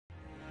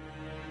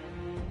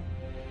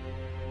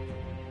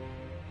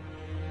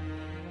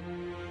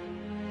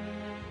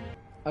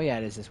Oh yeah,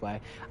 it is this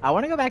way. I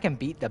want to go back and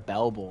beat the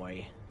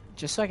bellboy,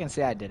 just so I can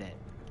say I did it.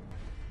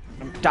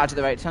 Dodge at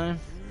the right time.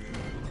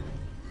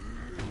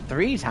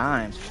 3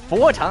 times,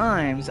 4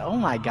 times. Oh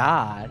my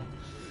god.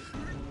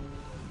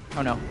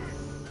 Oh no.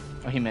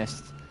 Oh, he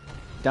missed.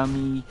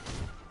 Dummy.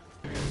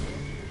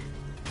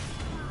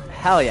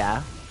 Hell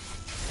yeah.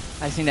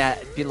 I just need to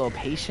be a little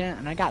patient,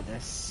 and I got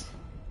this.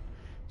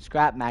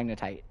 Scrap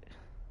magnetite.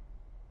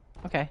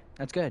 Okay,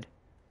 that's good.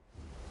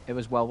 It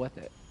was well worth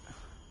it.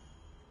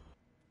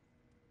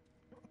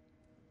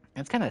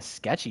 It's kind of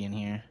sketchy in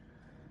here.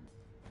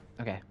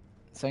 Okay,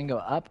 so I can go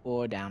up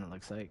or down, it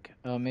looks like.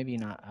 Oh, maybe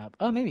not up.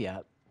 Oh, maybe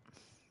up.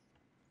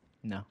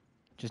 No,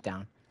 just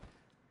down.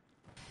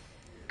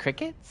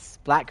 Crickets?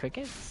 Black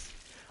crickets?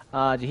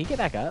 Did he get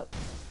back up?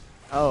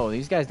 Oh,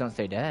 these guys don't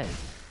stay dead.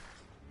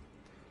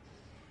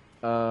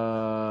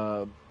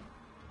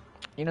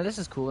 You know, this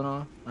is cool and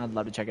all. I'd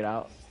love to check it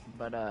out.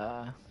 But,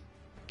 I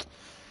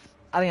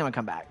think I'm gonna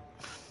come back.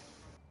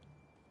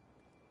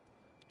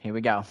 Here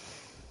we go.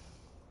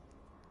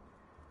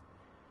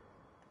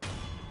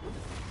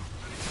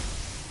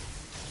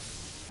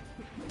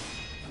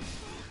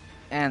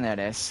 And there it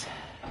is.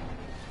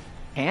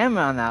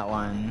 Hammer on that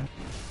one.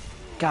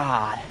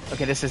 God.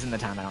 Okay, this isn't the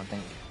time, I don't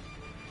think.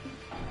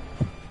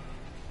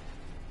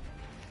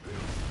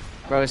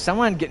 Bro,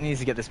 someone needs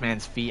to get this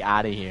man's feet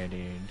out of here,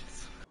 dude.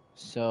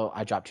 So,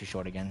 I dropped too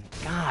short again.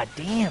 God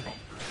damn it.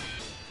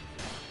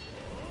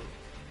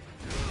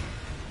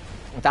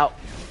 Without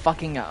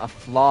fucking a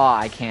flaw,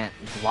 I can't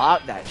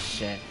block that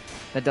shit.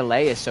 The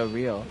delay is so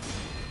real.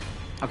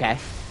 Okay.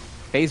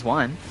 Phase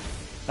 1.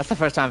 That's the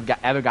first time I've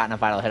ever gotten a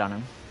vital hit on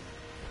him.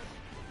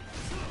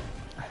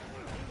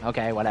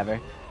 Okay, whatever.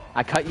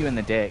 I cut you in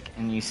the dick,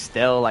 and you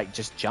still, like,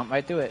 just jump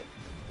right through it.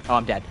 Oh,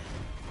 I'm dead.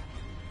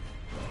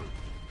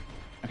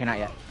 Okay, not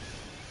yet.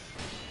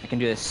 I can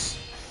do this.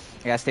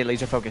 I gotta stay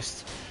laser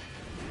focused.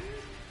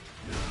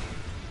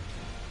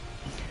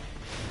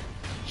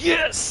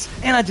 Yes!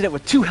 And I did it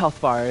with 2 health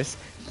bars.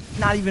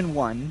 Not even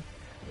 1.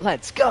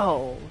 Let's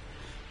go!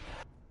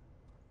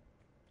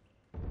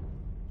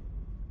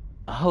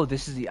 Oh,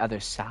 this is the other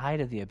side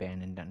of the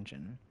abandoned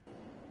dungeon.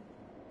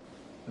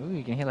 Ooh,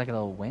 you can hear like a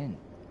little wind.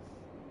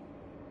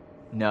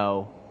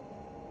 No.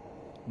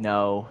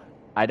 No.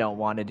 I don't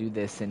want to do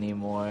this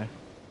anymore.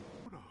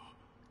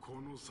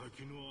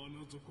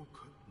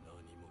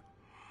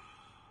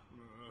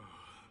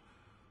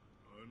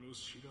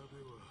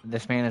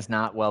 This man is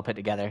not well put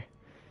together.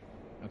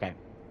 Okay.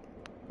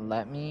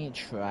 Let me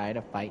try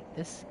to fight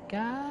this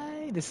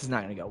guy. This is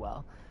not going to go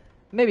well.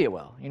 Maybe it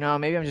will. You know,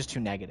 maybe I'm just too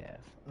negative.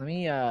 Let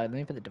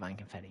me put the divine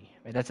confetti.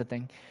 Wait, that's the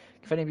thing.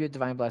 Confetti imbued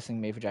divine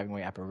blessing made for driving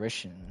away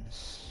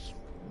apparitions.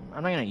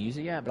 I'm not going to use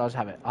it yet, but I'll just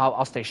have it.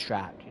 I'll stay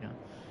strapped, you know.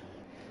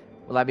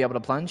 Will I be able to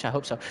plunge? I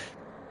hope so.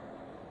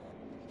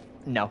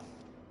 No.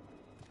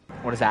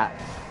 What is that?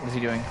 What is he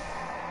doing?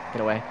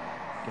 Get away.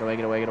 Get away,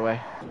 get away, get away.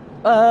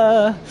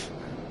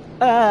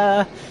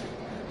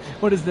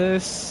 What is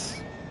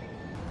this?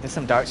 There's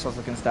some Dark Souls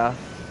looking stuff.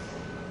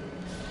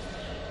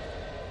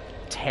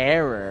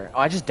 Terror. Oh,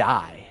 I just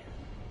die.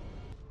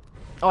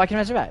 Oh, I can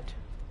resurrect.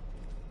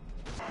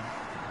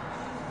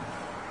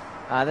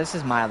 This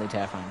is mildly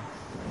terrifying.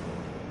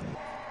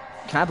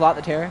 Can I block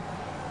the terror?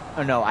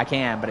 Oh no, I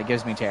can, but it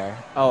gives me terror.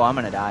 Oh, I'm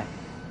gonna die.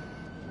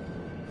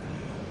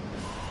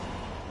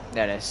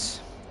 There it is.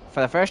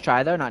 For the first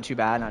try though, not too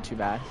bad, not too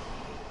bad.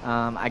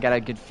 I got a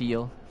good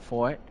feel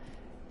for it.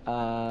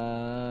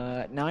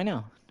 Now I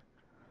know.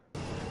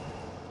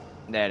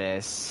 There it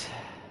is.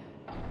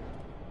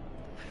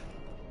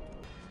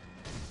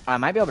 I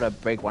might be able to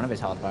break one of his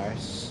health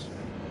bars.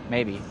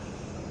 Maybe.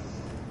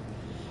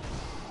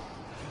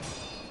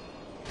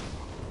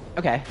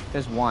 Okay,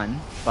 there's one,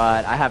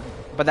 but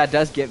that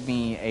does give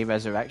me a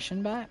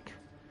resurrection back.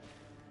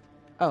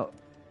 Oh.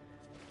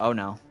 Oh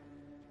no.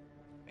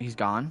 He's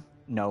gone?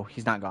 No,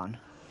 he's not gone.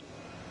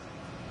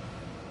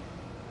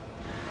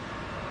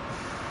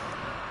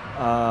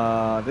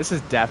 This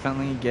is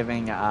definitely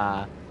giving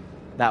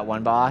that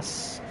one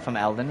boss from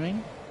Elden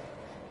Ring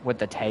with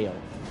the tail.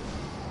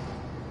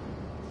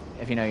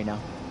 If you know, you know.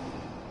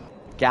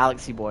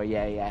 Galaxy Boy,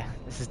 yeah.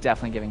 This is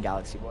definitely giving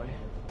Galaxy Boy.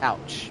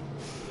 Ouch.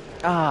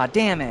 Ah,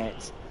 damn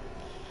it.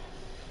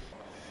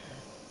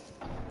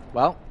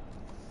 Well,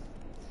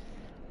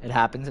 it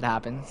happens, it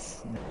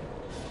happens.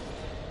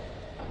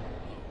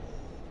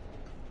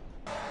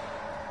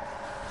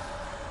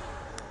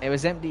 It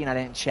was empty and I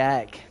didn't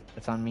check.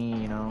 That's on me,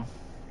 you know.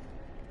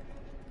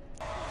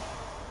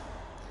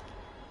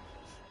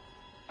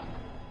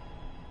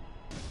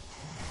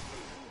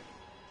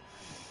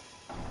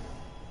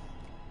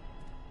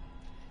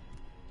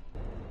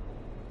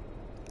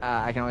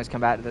 I can always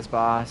come back to this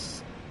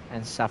boss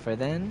and suffer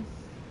then.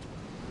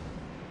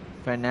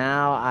 For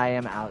now, I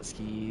am out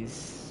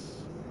skis.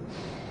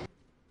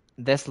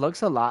 This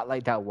looks a lot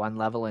like that one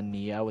level in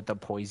Neo with the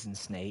poison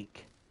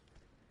snake.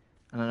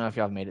 I don't know if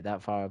y'all have made it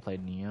that far or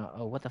played Neo.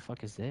 Oh, what the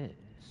fuck is this?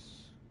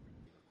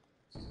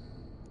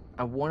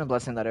 I won a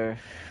blessing letter.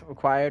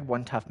 Required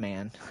one tough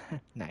man.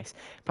 Nice.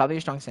 Probably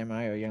a strong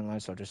samurai or a young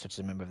large soldier, such as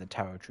a member of the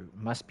Taro troop.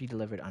 Must be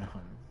delivered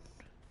unharmed.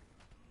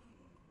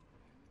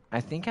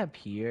 I think up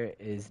here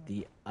is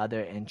the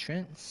other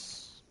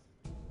entrance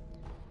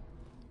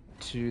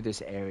to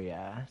this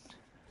area.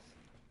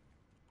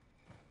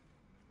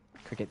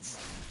 Crickets.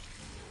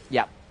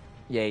 Yep.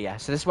 Yeah.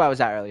 So this is where I was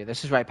at earlier.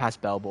 This is right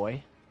past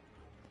Bellboy.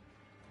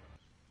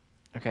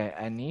 Okay,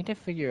 I need to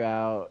figure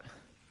out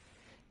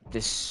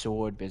this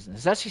sword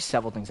business. There's actually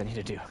several things I need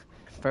to do.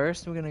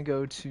 First, we're gonna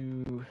go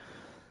to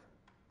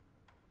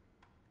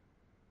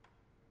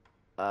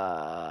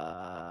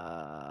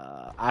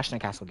Ashna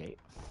Castle Gate,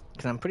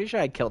 because I'm pretty sure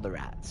I killed the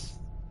rats.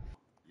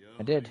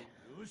 I did.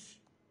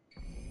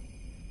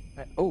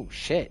 Oh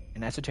shit!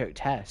 An esoteric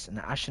test in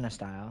the Ashna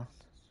style.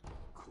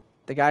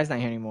 The guy's not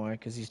here anymore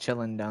because he's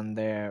chilling down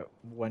there,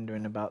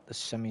 wondering about the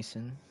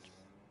shamisen.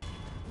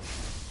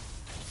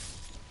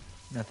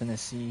 Nothing to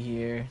see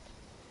here.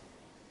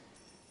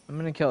 I'm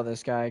gonna kill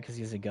this guy because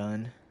he has a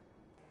gun.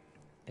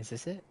 Is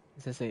this it?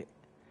 Is this it?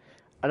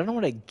 I don't know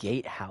what a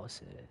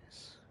gatehouse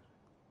is.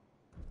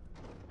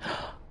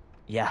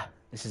 Yeah,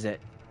 this is it.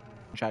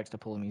 Tracks to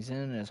pull enemies in,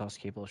 and is also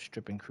capable of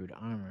stripping crude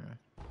armor.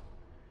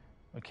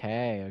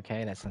 Okay,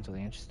 that sounds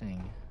really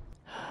interesting.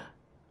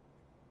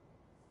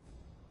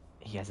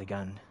 He has a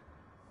gun.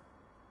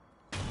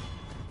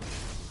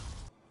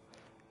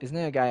 Isn't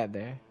there a guy up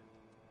there?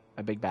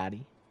 A big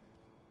baddie?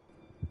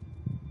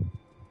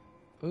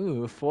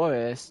 Ooh,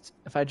 forest.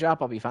 If I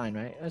drop, I'll be fine,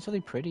 right? It's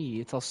really pretty.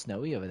 It's all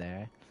snowy over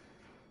there.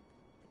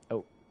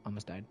 Oh,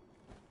 almost died.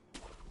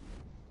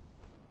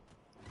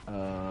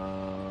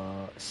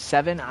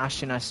 7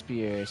 Ashina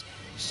spears.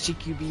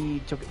 Shikubi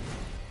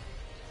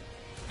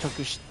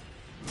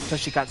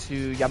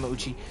Toshikatsu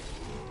Yamauchi.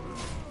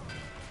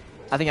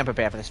 I think I'm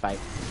prepared for this fight.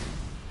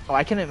 Oh,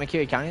 I couldn't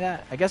Makiri County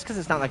that? I guess because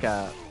it's not like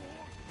a...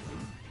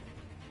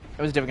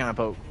 It was a different kind of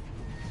poke.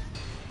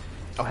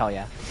 Oh, hell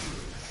yeah.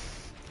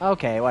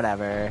 Okay,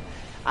 whatever.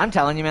 I'm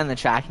telling you, man, the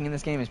tracking in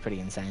this game is pretty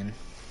insane.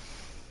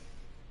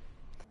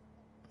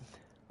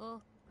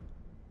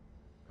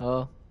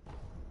 Oh.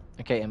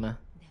 Okay, Emma.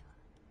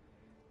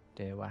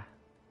 Dewa.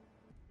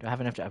 Do I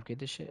have enough to upgrade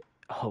this shit?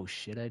 Oh,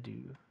 shit, I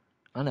do.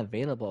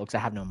 Unavailable, because I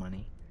have no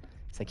money.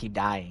 So I keep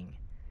dying.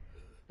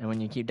 And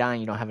when you keep dying,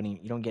 you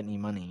don't get any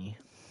money.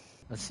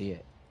 Let's see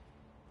it.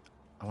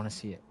 I want to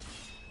see it.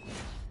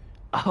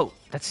 Oh,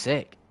 that's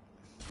sick.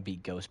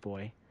 Beat Ghost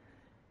Boy.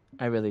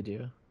 I really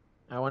do.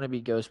 I want to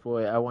beat Ghost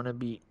Boy. I want to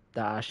beat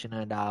the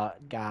Ashina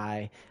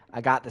guy.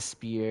 I got the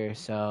spear,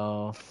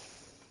 so...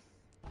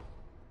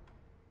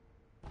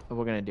 But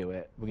we're going to do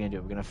it. We're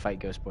going to fight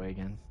Ghost Boy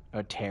again.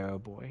 Or Taro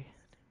Boy.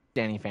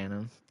 Danny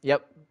Phantom.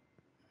 Yep.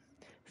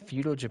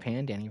 Feudal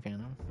Japan, Danny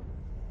Phantom.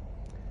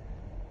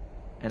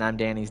 And I'm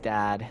Danny's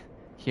dad.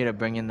 Here to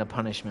bring in the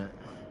punishment.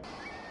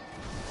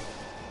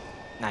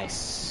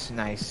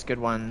 Nice. Good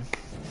one.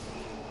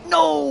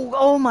 No!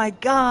 Oh my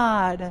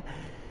god!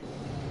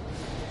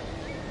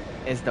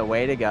 Is the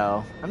way to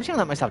go. I'm just gonna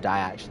let myself die,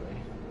 actually.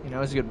 You know,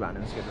 it was a good run.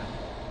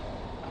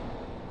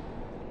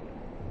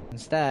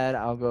 Instead,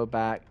 I'll go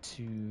back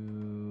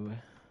to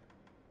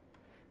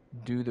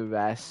do the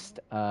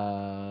rest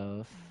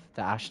of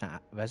the Ashna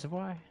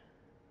Reservoir.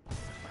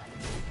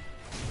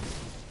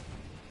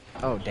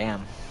 Oh,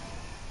 damn.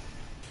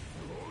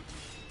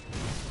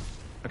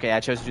 Okay,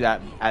 I chose to do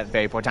that at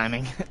very poor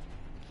timing.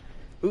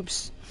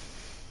 Oops.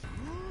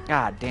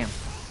 God damn.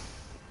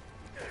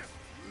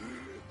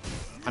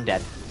 I'm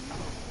dead.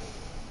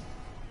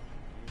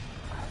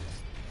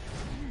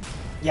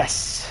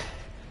 Yes.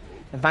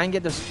 If I can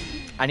get this...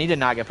 I need to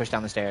not get pushed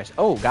down the stairs.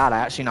 Oh, God, I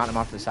actually knocked him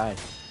off to the side.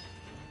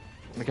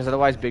 Because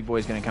otherwise Big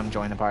Boy's going to come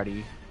join the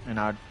party. And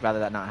I'd rather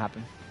that not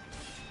happen.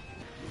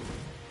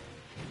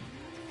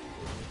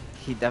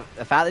 The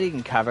fact that he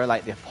can cover,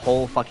 like, the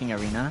whole fucking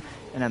arena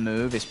in a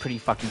move is pretty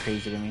fucking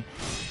crazy to me.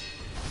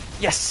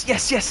 Yes!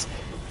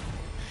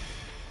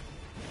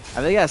 I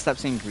really gotta stop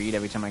saying greed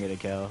every time I get a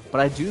kill.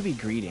 But I do be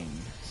greeting,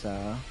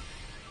 so...